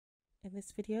In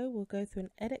this video, we'll go through an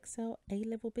EDEXCEL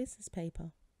A-level business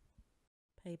paper.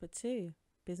 Paper 2,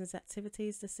 Business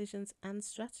Activities, Decisions and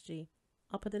Strategy.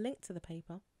 I'll put a link to the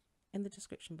paper in the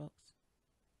description box.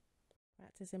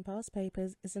 Practice in past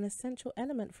papers is an essential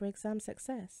element for exam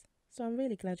success, so I'm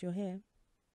really glad you're here.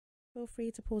 Feel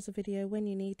free to pause the video when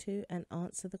you need to and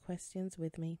answer the questions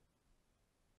with me.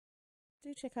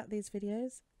 Do check out these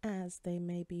videos as they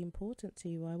may be important to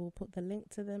you. I will put the link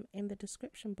to them in the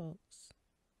description box.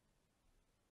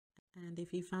 And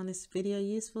if you found this video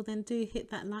useful, then do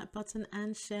hit that like button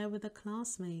and share with a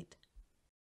classmate.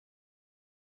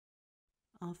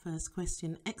 Our first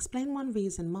question: explain one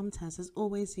reason Mumtaz has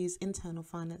always used internal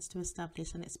finance to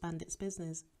establish and expand its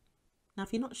business. Now,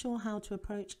 if you're not sure how to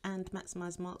approach and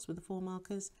maximize marks with the 4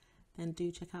 markers, then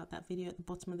do check out that video at the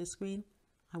bottom of the screen.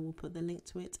 I will put the link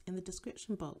to it in the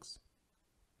description box.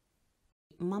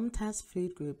 Mumtaz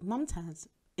Food Group. Mumtaz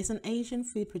is an Asian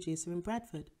food producer in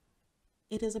Bradford.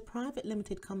 It is a private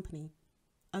limited company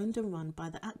owned and run by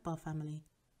the Akbar family.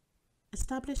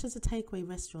 Established as a takeaway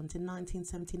restaurant in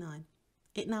 1979,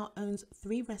 it now owns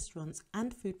 3 restaurants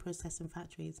and food processing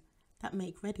factories that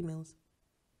make ready meals.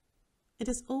 It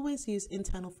has always used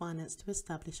internal finance to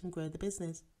establish and grow the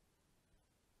business.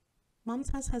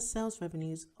 Mumtaz has sales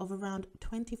revenues of around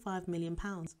 £25 million,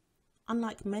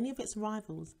 unlike many of its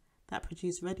rivals that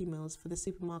produce ready meals for the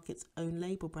supermarket's own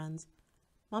label brands.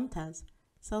 Mumtaz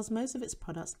sells most of its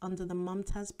products under the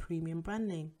Mumtaz premium brand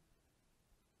name.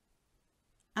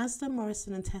 Asda,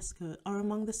 Morrison and Tesco are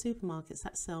among the supermarkets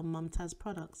that sell Mumtaz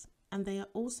products, and they are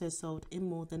also sold in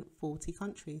more than 40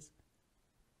 countries.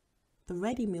 The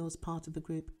ready meals part of the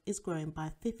group is growing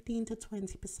by 15 to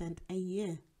 20% a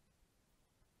year.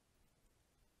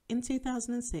 In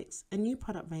 2006, a new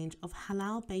product range of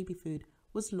halal baby food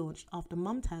was launched after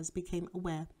Mumtaz became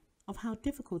aware of how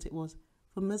difficult it was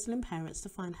for Muslim parents to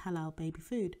find halal baby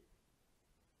food.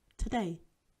 Today,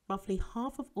 roughly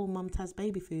half of all Mumtaz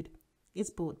baby food is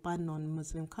bought by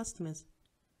non-Muslim customers.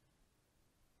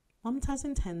 Mumtaz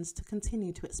intends to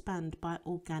continue to expand by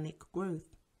organic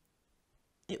growth.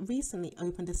 It recently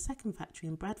opened a second factory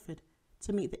in Bradford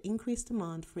to meet the increased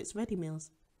demand for its ready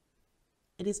meals.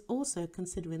 It is also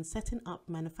considering setting up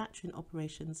manufacturing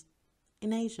operations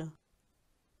in Asia.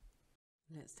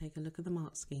 Let's take a look at the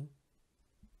mark scheme.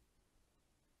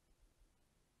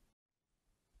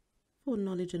 For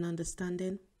knowledge and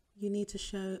understanding, you need to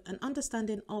show an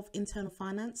understanding of internal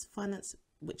finance, finance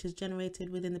which is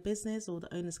generated within the business or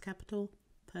the owner's capital,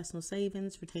 personal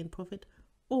savings, retained profit,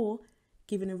 or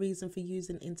giving a reason for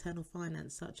using internal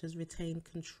finance such as retained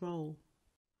control.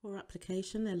 For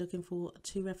application, they're looking for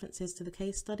 2 references to the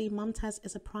case study. Mumtaz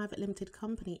is a private limited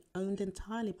company owned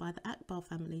entirely by the Akbar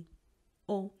family.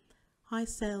 Or high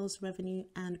sales revenue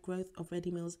and growth of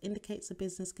ready meals indicates the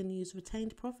business can use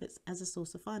retained profits as a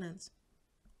source of finance.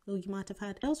 Or you might have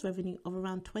had sales revenue of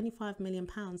around £25 million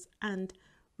and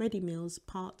ready meals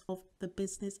part of the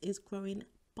business is growing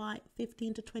by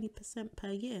 15 to 20% per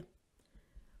year.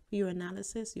 For your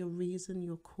analysis, your reason,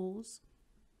 your cause,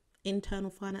 internal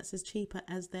finance is cheaper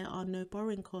as there are no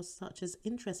borrowing costs such as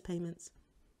interest payments.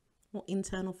 Or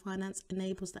internal finance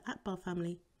enables the Akbar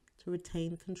family to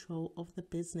retain control of the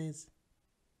business.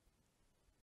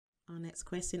 Our next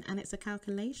question, and it's a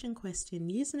calculation question.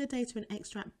 Using the data in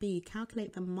extract B,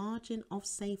 calculate the margin of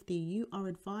safety. You are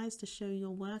advised to show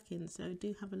your working, so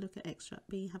do have a look at extract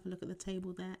B, have a look at the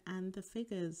table there and the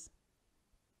figures.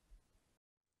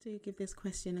 Do give this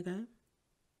question a go.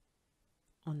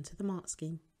 On to the mark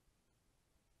scheme.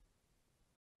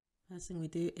 First thing we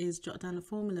do is jot down a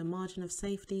formula. Margin of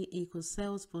safety equals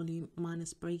sales volume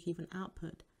minus break-even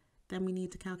output. Then we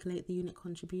need to calculate the unit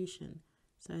contribution.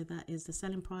 So that is the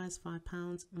selling price,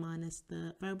 £5, minus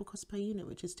the variable cost per unit,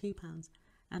 which is £2,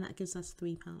 and that gives us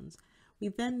 £3. We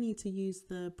then need to use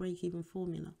the break-even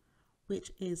formula,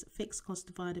 which is fixed cost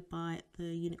divided by the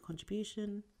unit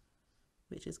contribution,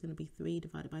 which is going to be 3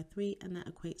 divided by 3, and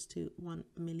that equates to 1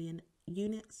 million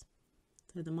units.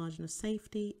 So the margin of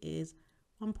safety is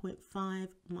 1.5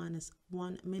 minus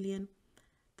 1 million,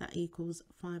 that equals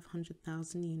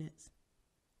 500,000 units.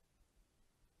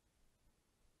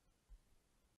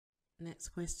 Next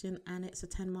question, and it's a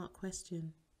 10-mark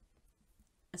question.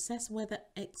 Assess whether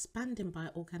expanding by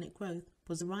organic growth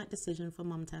was the right decision for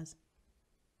Mumtaz.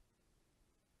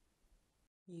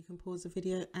 You can pause the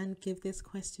video and give this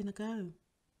question a go.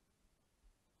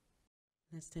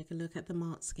 Let's take a look at the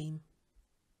mark scheme.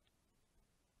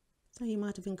 So you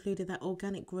might have included that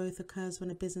organic growth occurs when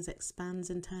a business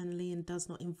expands internally and does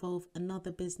not involve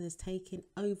another business taking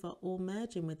over or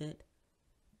merging with it.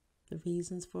 The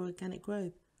reasons for organic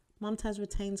growth: Mumtaz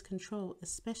retains control,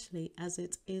 especially as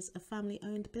it is a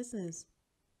family-owned business.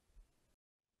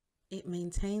 It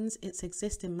maintains its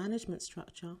existing management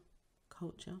structure,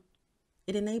 culture.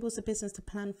 It enables the business to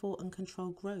plan for and control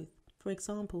growth. For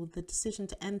example, the decision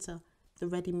to enter the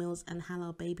ready meals and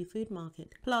halal baby food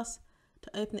market, plus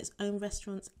to open its own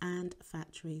restaurants and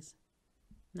factories.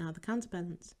 Now the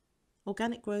counterbalance.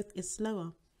 Organic growth is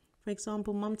slower. For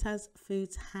example, Mumtaz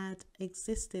Foods had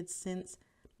existed since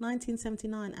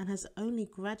 1979 and has only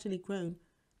gradually grown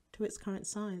to its current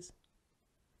size.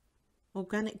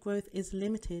 Organic growth is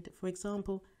limited. For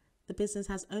example, the business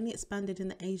has only expanded in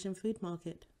the Asian food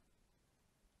market.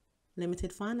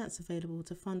 Limited finance available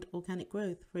to fund organic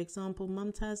growth. For example,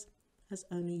 Mumtaz has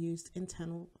only used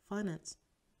internal finance.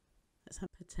 Let's have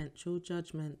potential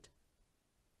judgment.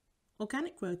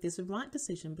 Organic growth is the right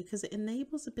decision because it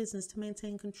enables the business to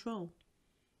maintain control,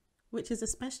 which is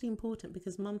especially important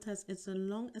because Mumtaz is a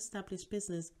long-established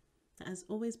business that has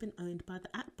always been owned by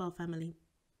the Akbar family.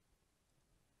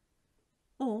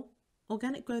 Or,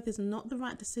 organic growth is not the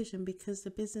right decision because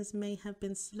the business may have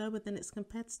been slower than its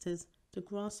competitors to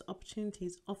grasp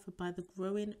opportunities offered by the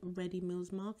growing ready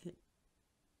meals market.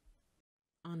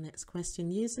 Our next question.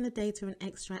 Using the data in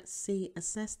Extract C,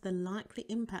 assess the likely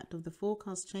impact of the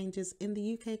forecast changes in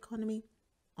the UK economy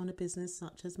on a business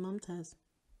such as Mumtaz.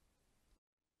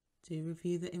 Do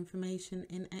review the information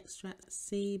in Extract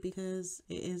C because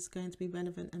it is going to be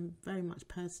relevant and very much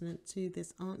pertinent to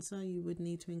this answer. You would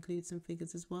need to include some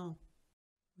figures as well.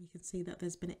 We can see that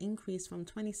there's been an increase from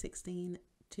 2016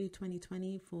 to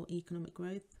 2020 for economic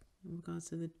growth in regards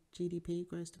to the GDP,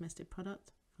 gross domestic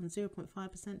product, from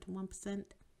 0.5% to 1%.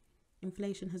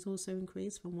 Inflation has also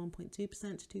increased from 1.2%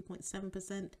 to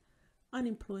 2.7%.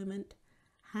 Unemployment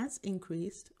has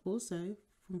increased also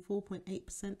from 4.8%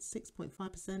 to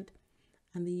 6.5%.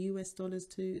 And the US dollars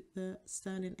to the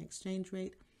sterling exchange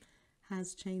rate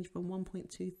has changed from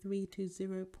 1.23 to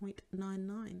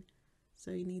 0.99.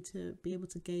 So you need to be able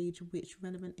to gauge which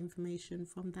relevant information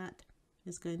from that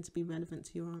is going to be relevant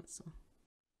to your answer.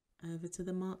 Over to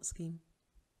the mark scheme.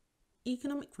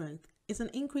 Economic growth is an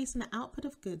increase in the output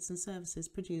of goods and services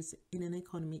produced in an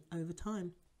economy over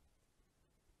time.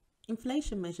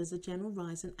 Inflation measures a general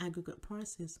rise in aggregate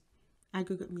prices.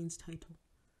 Aggregate means total.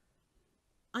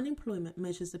 Unemployment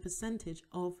measures the percentage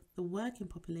of the working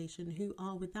population who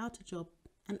are without a job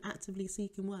and actively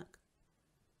seeking work.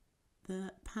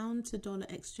 The pound to dollar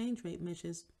exchange rate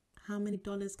measures how many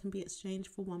dollars can be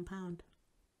exchanged for £1.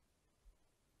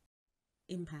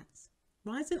 Impacts.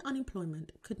 Rising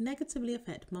unemployment could negatively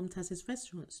affect Mumtaz's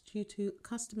restaurants due to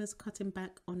customers cutting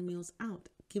back on meals out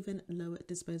given lower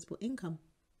disposable income.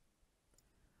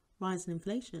 Rising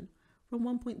inflation from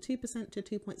 1.2% to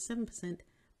 2.7%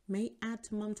 may add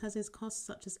to Mumtaz's costs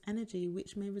such as energy,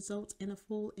 which may result in a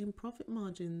fall in profit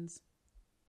margins.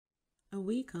 A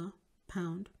weaker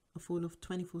pound, a fall of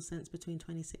 24 cents between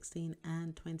 2016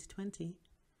 and 2020,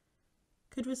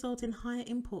 could result in higher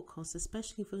import costs,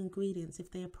 especially for ingredients if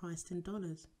they are priced in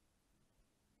dollars.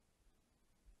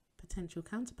 Potential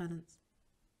counterbalance.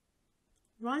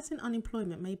 Rising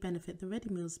unemployment may benefit the ready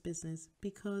meals business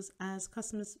because as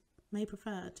customers may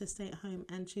prefer to stay at home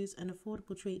and choose an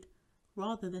affordable treat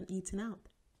rather than eating out.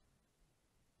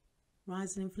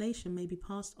 Rising inflation may be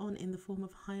passed on in the form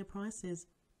of higher prices,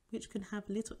 which could have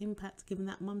little impact given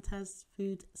that Mumtaz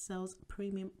Food sells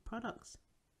premium products.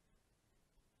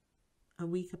 A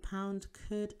weaker pound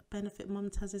could benefit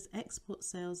Mumtaz's export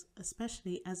sales,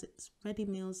 especially as its ready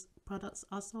meals products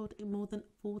are sold in more than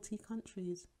 40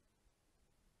 countries.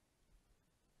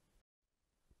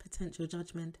 Potential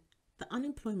judgment. The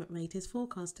unemployment rate is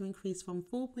forecast to increase from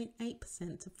 4.8%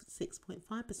 to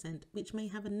 6.5%, which may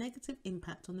have a negative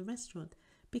impact on the restaurant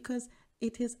because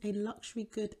it is a luxury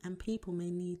good and people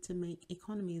may need to make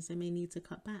economies, they may need to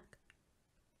cut back.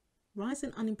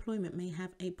 Rising unemployment may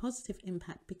have a positive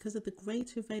impact because of the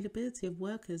greater availability of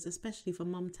workers, especially for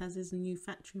Mumtaz's new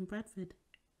factory in Bradford.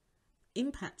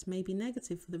 Impact may be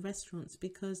negative for the restaurants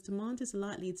because demand is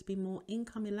likely to be more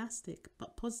income elastic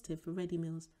but positive for ready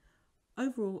meals.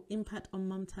 Overall impact on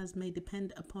Mumtaz may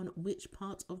depend upon which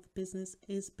part of the business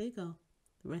is bigger,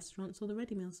 the restaurants or the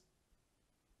ready meals.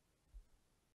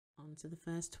 On to the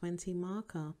first 20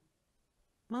 marker.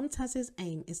 Mumtaz's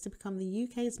aim is to become the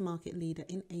UK's market leader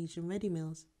in Asian ready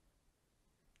meals.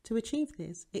 To achieve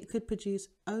this, it could produce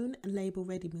own label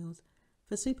ready meals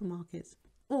for supermarkets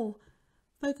or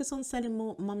focus on selling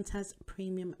more Mumtaz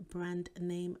premium brand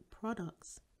name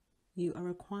products. You are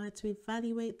required to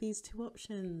evaluate these two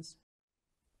options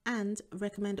and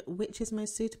recommend which is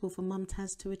most suitable for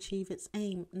Mumtaz to achieve its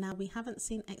aim. Now, we haven't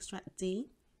seen Extract D,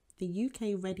 the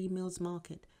UK ready meals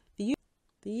market.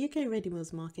 The UK ready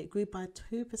meals market grew by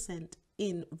 2%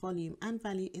 in volume and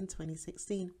value in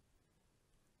 2016.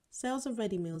 Sales of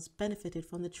ready meals benefited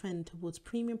from the trend towards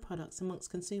premium products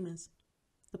amongst consumers.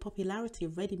 The popularity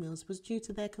of ready meals was due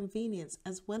to their convenience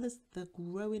as well as the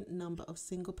growing number of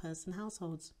single-person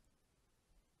households.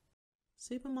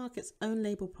 Supermarkets' own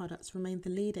label products remained the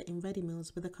leader in ready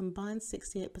meals with a combined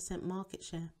 68% market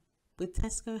share, with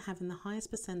Tesco having the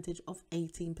highest percentage of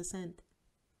 18%.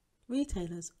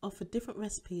 Retailers offered different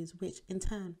recipes which, in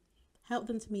turn, helped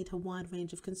them to meet a wide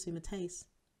range of consumer tastes.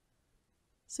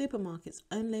 Supermarkets'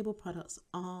 own label products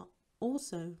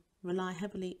also rely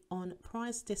heavily on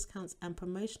price discounts and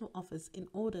promotional offers in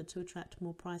order to attract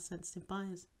more price-sensitive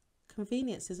buyers.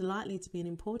 Convenience is likely to be an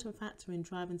important factor in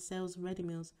driving sales of ready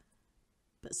meals,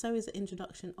 but so is the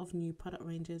introduction of new product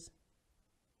ranges.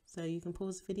 So you can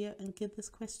pause the video and give this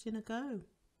question a go.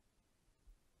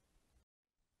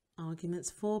 Arguments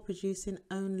for producing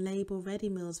own label ready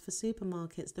meals for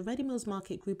supermarkets. The ready meals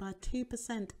market grew by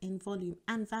 2% in volume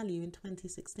and value in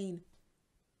 2016.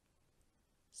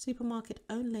 Supermarket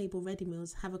own label ready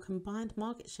meals have a combined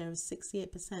market share of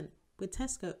 68%, with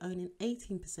Tesco owning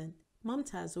 18%.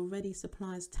 Mumtaz already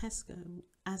supplies Tesco,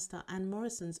 Asda and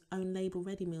Morrison's own label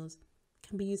ready meals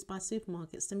can be used by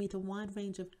supermarkets to meet a wide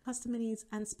range of customer needs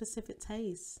and specific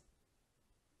tastes.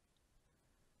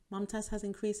 Mumtaz has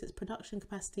increased its production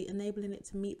capacity, enabling it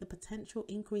to meet the potential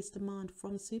increased demand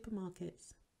from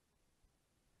supermarkets.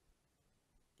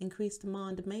 Increased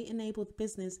demand may enable the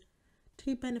business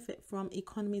to benefit from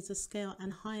economies of scale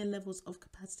and higher levels of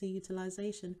capacity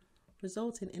utilization,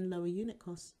 resulting in lower unit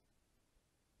costs.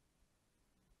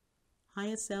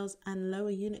 Higher sales and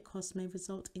lower unit costs may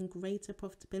result in greater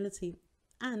profitability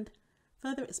and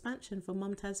further expansion for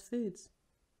Mumtaz Foods.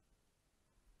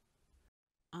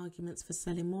 Arguments for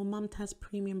selling more Mumtaz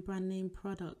premium brand name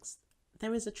products.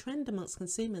 There is a trend amongst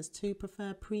consumers to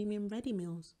prefer premium ready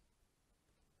meals.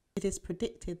 It is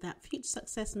predicted that future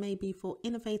success may be for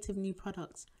innovative new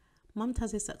products.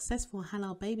 Mumtaz's successful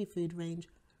halal baby food range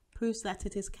proves that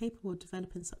it is capable of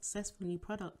developing successful new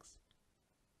products.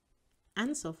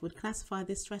 Ansoff would classify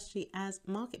this strategy as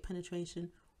market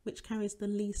penetration, which carries the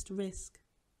least risk.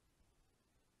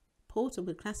 Porter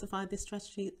would classify this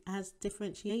strategy as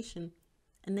differentiation,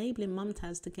 enabling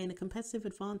Mumtaz to gain a competitive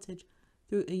advantage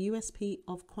through a USP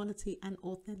of quality and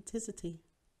authenticity.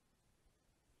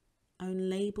 Own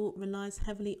label relies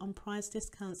heavily on price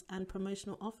discounts and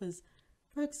promotional offers.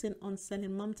 Focusing on selling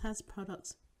Mumtaz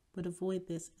products would avoid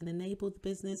this and enable the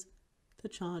business to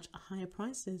charge higher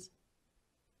prices.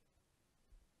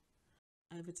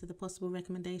 Over to the possible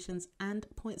recommendations and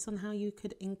points on how you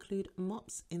could include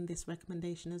MOPS in this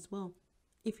recommendation as well.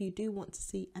 If you do want to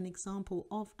see an example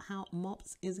of how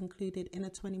MOPS is included in a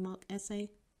 20-mark essay,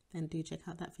 then do check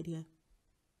out that video.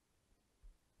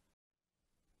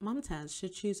 Mumtaz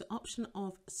should choose the option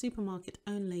of supermarket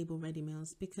own label ready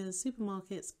meals because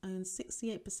supermarkets own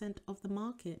 68% of the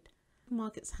market.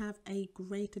 Supermarkets have a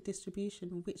greater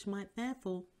distribution, which might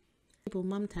therefore enable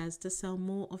Mumtaz to sell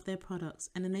more of their products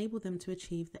and enable them to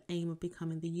achieve the aim of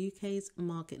becoming the UK's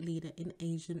market leader in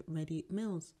Asian ready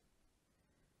meals.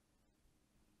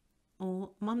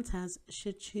 Or Mumtaz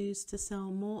should choose to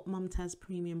sell more Mumtaz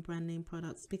premium brand name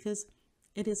products because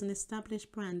it is an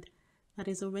established brand that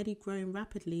is already growing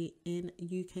rapidly in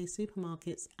UK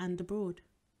supermarkets and abroad.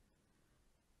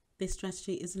 This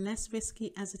strategy is less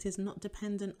risky as it is not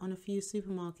dependent on a few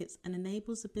supermarkets and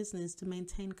enables the business to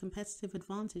maintain competitive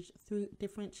advantage through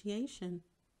differentiation.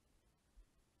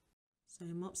 So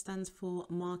MOP stands for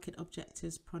Market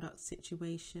Objectives Product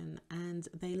Situation, and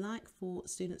they like for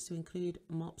students to include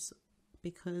MOPS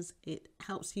because it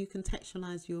helps you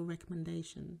contextualize your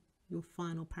recommendation, your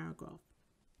final paragraph.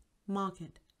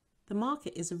 Market. The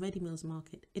market is a ready meals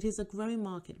market. It is a growing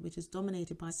market which is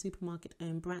dominated by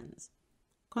supermarket-owned brands.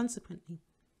 Consequently,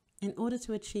 in order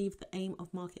to achieve the aim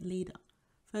of market leader,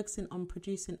 focusing on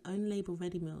producing own label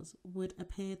ready meals would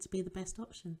appear to be the best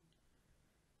option.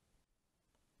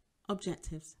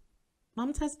 Objectives.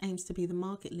 Mumtaz aims to be the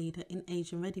market leader in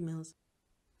Asian ready meals.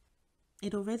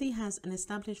 It already has an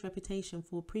established reputation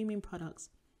for premium products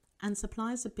and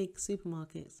supplies the big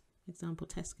supermarkets, example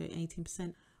Tesco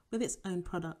 18%, with its own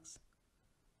products.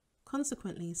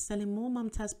 Consequently, selling more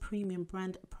Mumtaz premium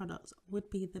brand products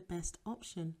would be the best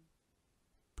option.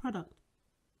 Product.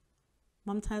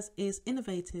 Mumtaz is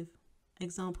innovative,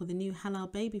 example the new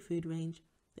halal baby food range.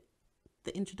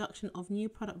 The introduction of new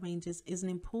product ranges is an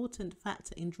important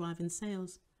factor in driving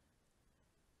sales.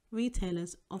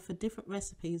 Retailers offer different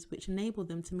recipes which enable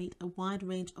them to meet a wide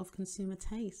range of consumer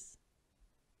tastes.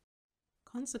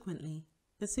 Consequently,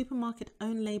 the supermarket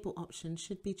own label option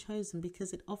should be chosen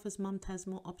because it offers Mumtaz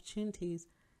more opportunities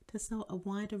to sell a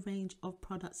wider range of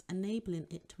products, enabling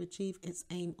it to achieve its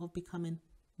aim of becoming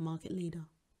market leader.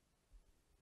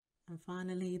 And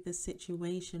finally, the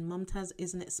situation. Mumtaz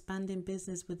is an expanding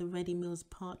business with the ready meals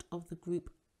part of the group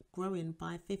growing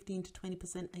by 15 to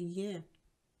 20% a year.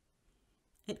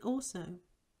 It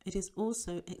is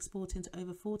also exporting to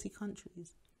over 40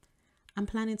 countries and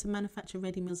planning to manufacture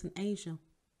ready meals in Asia.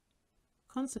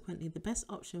 Consequently, the best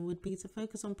option would be to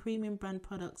focus on premium brand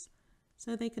products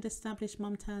so they could establish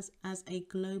Mumtaz as a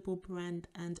global brand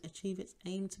and achieve its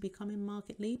aim to become a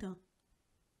market leader.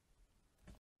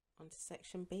 On to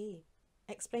section B.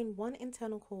 Explain one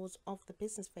internal cause of the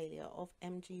business failure of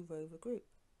MG Rover Group.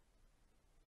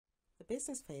 The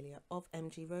business failure of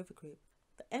MG Rover Group.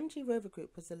 The MG Rover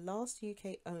Group was the last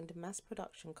UK-owned mass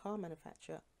production car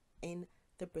manufacturer in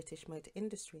the British motor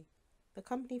industry. The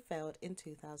company failed in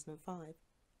 2005.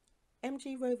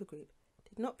 MG Rover Group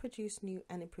did not produce new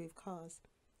and improved cars,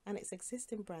 and its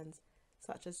existing brands,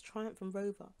 such as Triumph and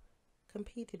Rover,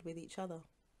 competed with each other.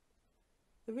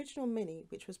 The original Mini,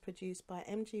 which was produced by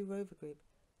MG Rover Group,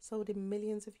 sold in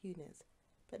millions of units,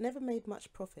 but never made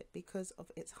much profit because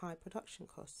of its high production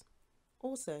costs.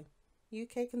 Also,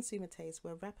 UK consumer tastes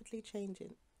were rapidly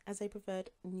changing as they preferred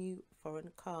new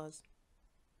foreign cars.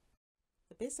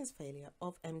 The business failure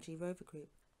of MG Rover Group.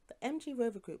 The MG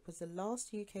Rover Group was the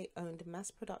last UK-owned mass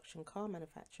production car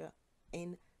manufacturer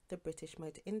in the British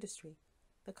motor industry.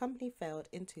 The company failed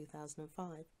in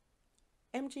 2005.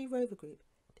 MG Rover Group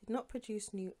did not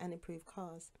produce new and improved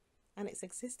cars, and its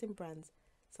existing brands,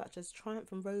 such as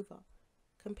Triumph and Rover,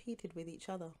 competed with each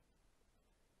other.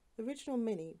 The original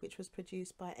Mini, which was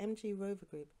produced by MG Rover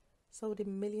Group, sold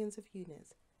in millions of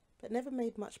units, but never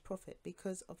made much profit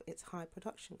because of its high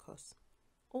production costs.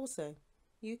 Also,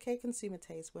 UK consumer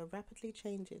tastes were rapidly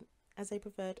changing as they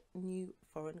preferred new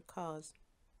foreign cars.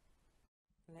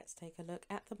 Let's take a look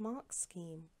at the mark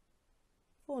scheme.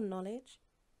 For knowledge,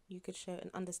 you could show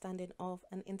an understanding of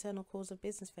an internal cause of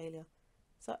business failure,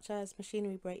 such as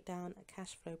machinery breakdown and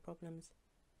cash flow problems.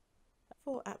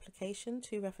 For application,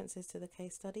 2 references to the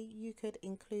case study, you could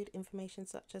include information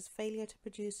such as failure to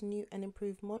produce new and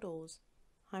improved models,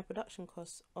 high production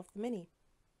costs of the Mini.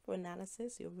 For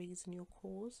analysis, your reason, your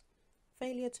cause.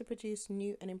 Failure to produce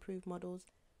new and improved models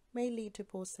may lead to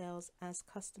poor sales as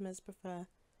customers prefer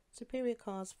superior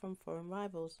cars from foreign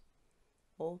rivals.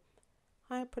 Or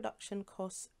higher production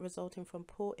costs resulting from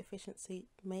poor efficiency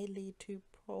may lead to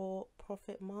poor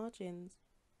profit margins.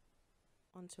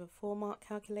 Onto a 4-mark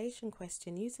calculation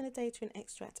question. Using the data in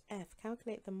extract F,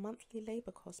 calculate the monthly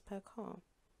labour cost per car.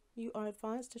 You are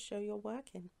advised to show your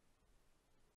working.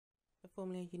 The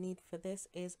formula you need for this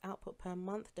is output per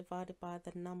month divided by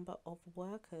the number of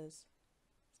workers.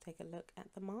 Let's take a look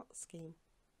at the mark scheme.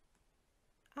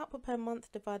 Output per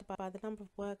month divided by the number of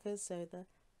workers, so the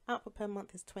output per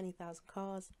month is 20,000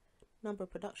 cars. Number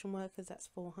of production workers, that's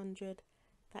 400.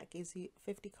 That gives you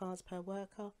 50 cars per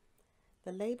worker.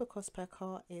 The labour cost per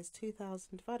car is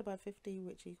 2,000 divided by 50,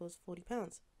 which equals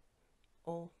 £40.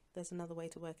 Or there's another way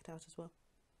to work it out as well.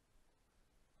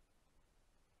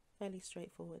 Fairly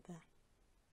straightforward there.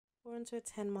 We're on to a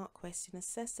 10-mark question.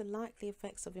 Assess the likely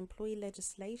effects of employee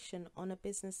legislation on a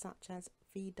business such as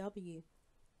VW.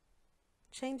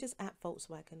 Changes at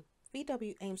Volkswagen.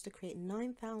 VW aims to create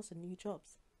 9,000 new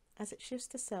jobs as it shifts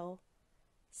to sell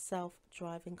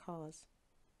self-driving cars.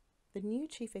 The new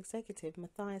chief executive,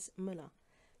 Matthias Müller,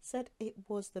 said it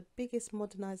was the biggest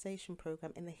modernization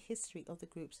program in the history of the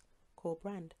group's core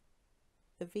brand.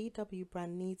 The VW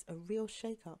brand needs a real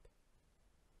shake-up.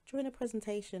 During a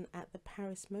presentation at the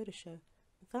Paris Motor Show,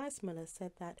 Matthias Müller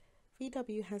said that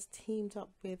VW has teamed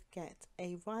up with Get,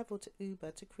 a rival to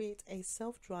Uber, to create a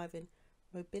self-driving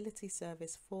mobility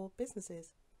service for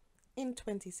businesses. In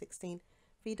 2016,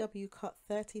 VW cut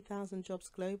 30,000 jobs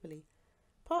globally,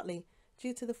 partly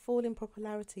due to the fall in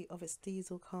popularity of its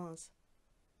diesel cars.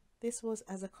 This was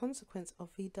as a consequence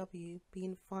of VW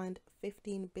being fined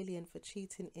 $15 billion for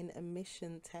cheating in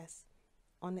emission tests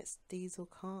on its diesel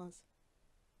cars.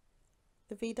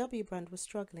 The VW brand was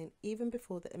struggling even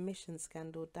before the emissions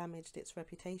scandal damaged its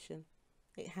reputation.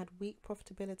 It had weak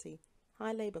profitability,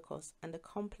 high labour costs, and a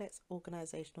complex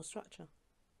organisational structure.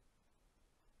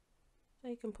 So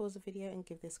you can pause the video and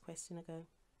give this question a go.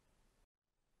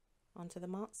 Onto the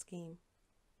mark scheme.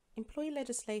 Employee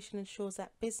legislation ensures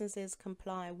that businesses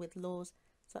comply with laws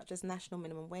such as national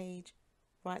minimum wage,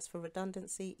 rights for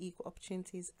redundancy, equal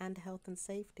opportunities, and health and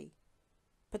safety.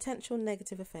 Potential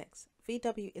negative effects.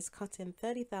 VW is cutting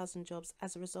 30,000 jobs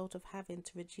as a result of having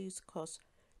to reduce costs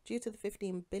due to the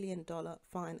 $15 billion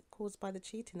fine caused by the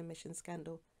cheating emission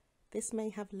scandal. This may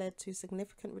have led to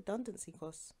significant redundancy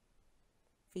costs.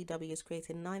 VW is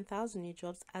creating 9,000 new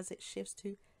jobs as it shifts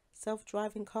to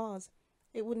self-driving cars.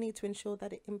 It will need to ensure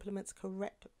that it implements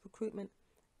correct recruitment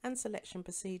and selection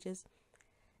procedures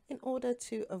in order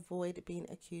to avoid being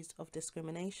accused of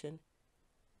discrimination.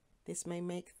 This may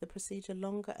make the procedure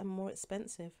longer and more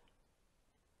expensive.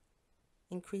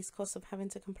 Increased costs of having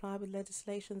to comply with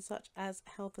legislation such as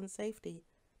health and safety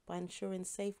by ensuring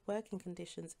safe working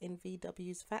conditions in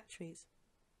VW's factories.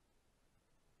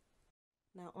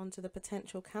 Now on to the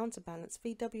potential counterbalance.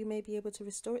 VW may be able to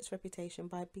restore its reputation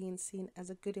by being seen as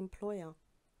a good employer.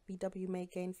 VW may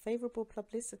gain favourable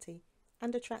publicity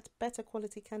and attract better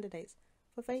quality candidates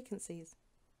for vacancies.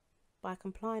 By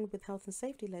complying with health and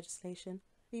safety legislation,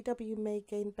 VW may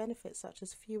gain benefits such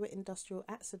as fewer industrial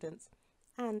accidents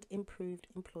and improved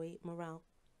employee morale.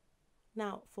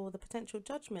 Now, for the potential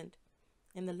judgment.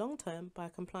 In the long term, by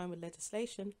complying with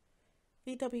legislation,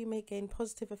 VW may gain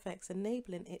positive effects,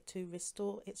 enabling it to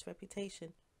restore its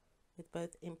reputation with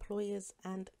both employers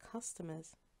and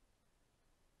customers.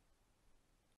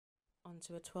 On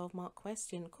to a 12-mark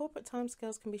question. Corporate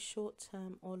timescales can be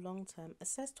short-term or long-term.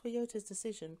 Assess Toyota's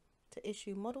decision to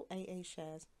issue Model AA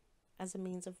shares as a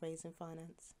means of raising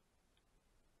finance.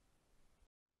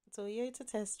 Toyota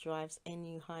test drives a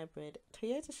new hybrid.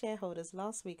 Toyota shareholders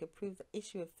last week approved the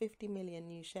issue of 50 million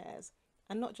new shares,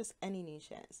 and not just any new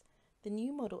shares. The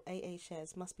new Model AA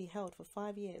shares must be held for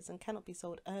 5 years and cannot be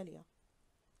sold earlier.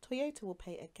 Toyota will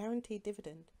pay a guaranteed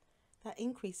dividend that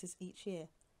increases each year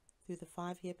through the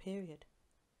 5-year period.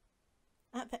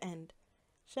 At the end,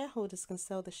 shareholders can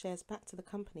sell the shares back to the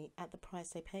company at the price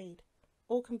they paid,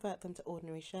 or convert them to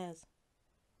ordinary shares.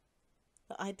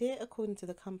 The idea, according to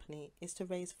the company, is to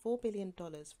raise $4 billion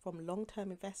from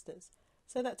long-term investors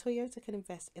so that Toyota can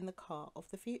invest in the car of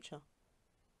the future.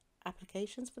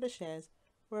 Applications for the shares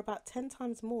were about 10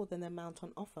 times more than the amount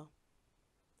on offer.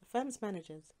 The firm's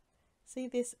managers see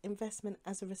this investment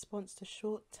as a response to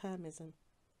short-termism,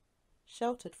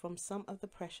 sheltered from some of the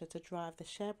pressure to drive the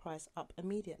share price up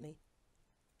immediately.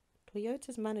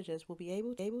 Toyota's managers will be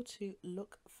able to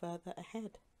look further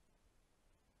ahead.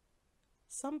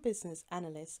 Some business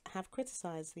analysts have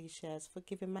criticized these shares for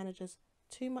giving managers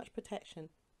too much protection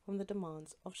from the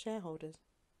demands of shareholders.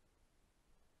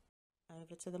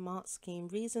 Over to the MART scheme.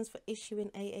 Reasons for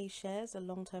issuing AA shares, a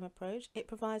long-term approach. It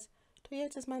provides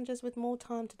Toyota's managers with more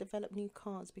time to develop new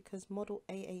cars because Model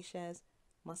AA shares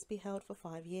must be held for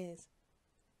 5 years.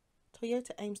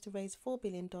 Toyota aims to raise $4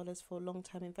 billion for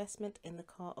long-term investment in the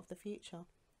car of the future,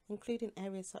 including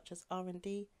areas such as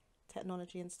R&D,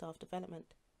 technology and staff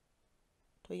development.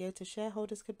 Toyota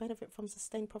shareholders could benefit from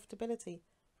sustained profitability.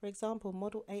 For example,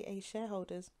 Model AA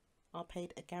shareholders are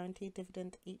paid a guaranteed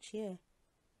dividend each year.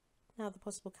 Now the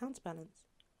possible counterbalance.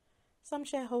 Some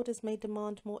shareholders may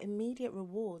demand more immediate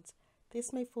rewards.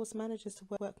 This may force managers to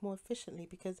work more efficiently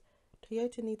because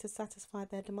Toyota need to satisfy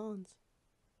their demands.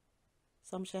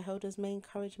 Some shareholders may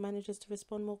encourage managers to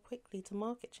respond more quickly to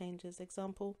market changes,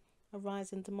 example, a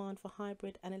rise in demand for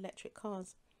hybrid and electric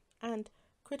cars, and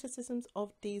criticisms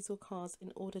of diesel cars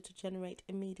in order to generate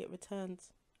immediate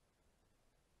returns.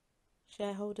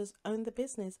 Shareholders own the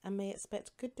business and may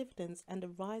expect good dividends and a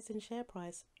rise in share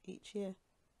price each year.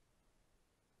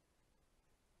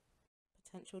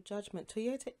 Potential judgment.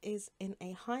 Toyota is in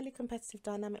a highly competitive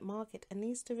dynamic market and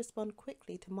needs to respond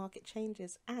quickly to market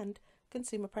changes and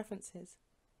consumer preferences.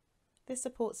 This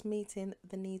supports meeting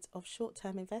the needs of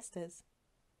short-term investors.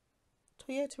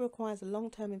 Toyota requires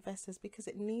long-term investors because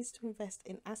it needs to invest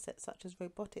in assets such as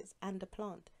robotics and a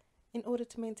plant in order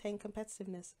to maintain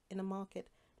competitiveness in a market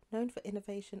known for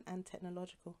innovation and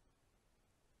technological.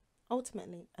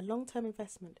 Ultimately, a long-term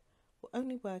investment will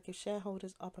only work if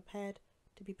shareholders are prepared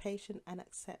to be patient and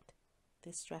accept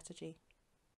this strategy.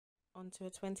 On to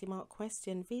a 20-mark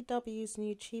question. VW's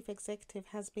new chief executive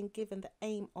has been given the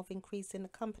aim of increasing the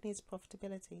company's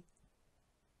profitability.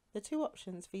 The two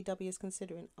options VW is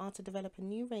considering are to develop a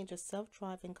new range of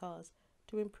self-driving cars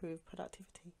to improve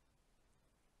productivity.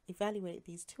 Evaluate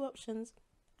these two options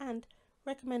and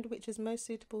recommend which is most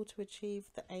suitable to achieve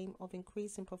the aim of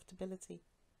increasing profitability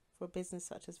for a business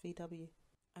such as VW.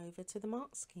 Over to the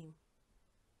MART scheme.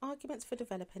 Arguments for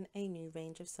developing a new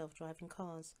range of self-driving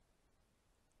cars.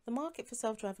 The market for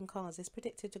self-driving cars is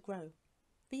predicted to grow.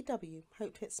 VW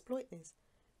hope to exploit this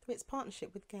through its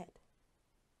partnership with Get.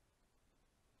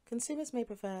 Consumers may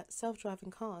prefer self-driving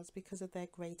cars because of their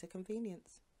greater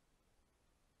convenience.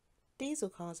 Diesel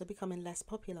cars are becoming less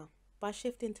popular. By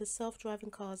shifting to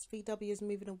self-driving cars, VW is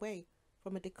moving away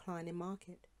from a declining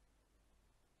market.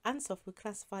 Ansoff would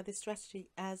classify this strategy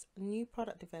as new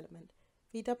product development.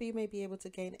 VW may be able to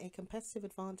gain a competitive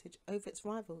advantage over its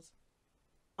rivals.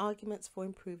 Arguments for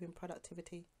improving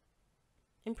productivity.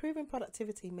 Improving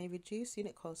productivity may reduce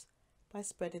unit costs by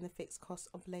spreading the fixed costs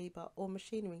of labour or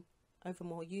machinery over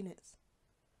more units.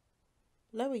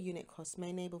 Lower unit costs may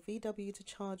enable VW to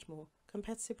charge more,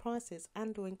 competitive prices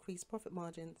and/or increase profit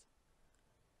margins.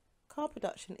 Car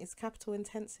production is capital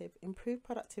intensive. Improved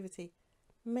productivity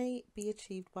may be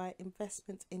achieved by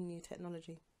investment in new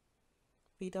technology.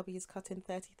 VW is cutting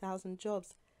 30,000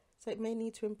 jobs, so it may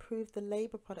need to improve the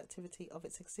labour productivity of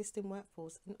its existing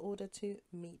workforce in order to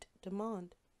meet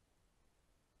demand.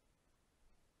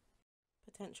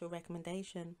 Potential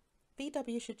recommendation.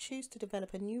 VW should choose to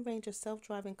develop a new range of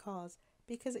self-driving cars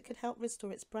because it could help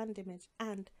restore its brand image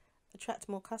and attract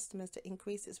more customers to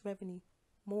increase its revenue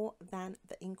more than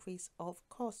the increase of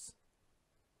costs.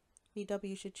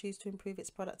 VW should choose to improve its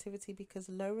productivity because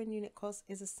lowering unit costs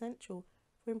is essential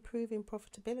for improving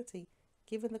profitability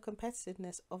given the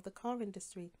competitiveness of the car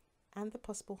industry and the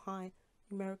possible high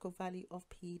numerical value of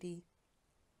PED.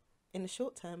 In the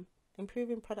short term,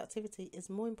 improving productivity is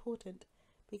more important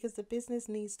because the business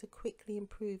needs to quickly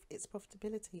improve its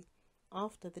profitability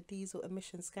after the diesel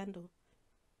emission scandal.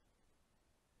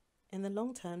 In the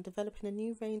long term, developing a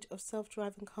new range of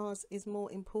self-driving cars is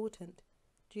more important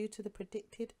due to the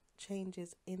predicted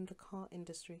changes in the car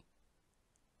industry.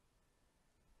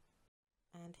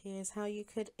 And here's how you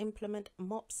could implement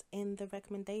MOPS in the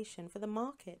recommendation for the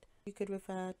market. You could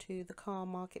refer to the car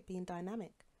market being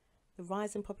dynamic, the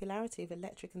rise in popularity of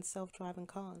electric and self-driving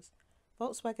cars.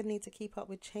 Volkswagen need to keep up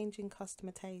with changing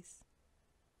customer tastes.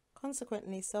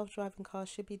 Consequently, self-driving cars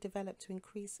should be developed to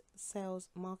increase sales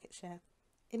market share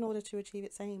in order to achieve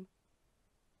its aim.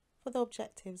 For the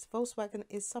objectives, Volkswagen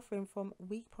is suffering from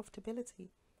weak profitability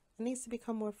and needs to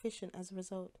become more efficient as a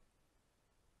result.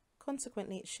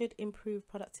 Consequently, it should improve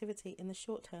productivity in the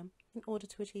short term in order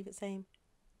to achieve its aim.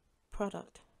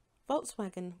 Product.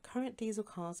 Volkswagen current diesel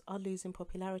cars are losing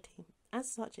popularity.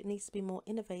 As such, it needs to be more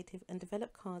innovative and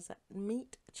develop cars that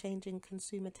meet changing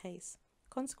consumer tastes.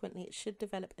 Consequently, it should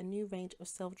develop a new range of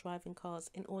self-driving cars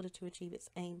in order to achieve its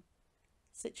aim.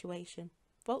 Situation.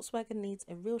 Volkswagen needs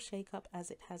a real shake-up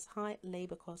as it has high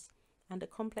labour costs and a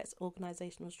complex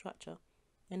organisational structure.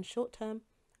 In short term,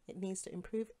 it needs to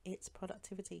improve its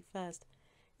productivity first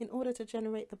in order to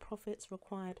generate the profits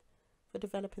required for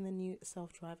developing the new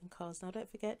self-driving cars. Now, don't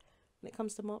forget, when it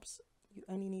comes to MOPS, you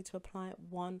only need to apply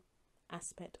one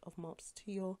aspect of MOPS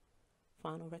to your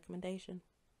final recommendation.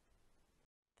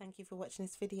 Thank you for watching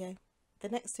this video. The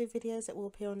next two videos that will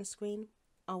appear on the screen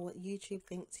are what YouTube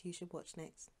thinks you should watch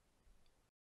next.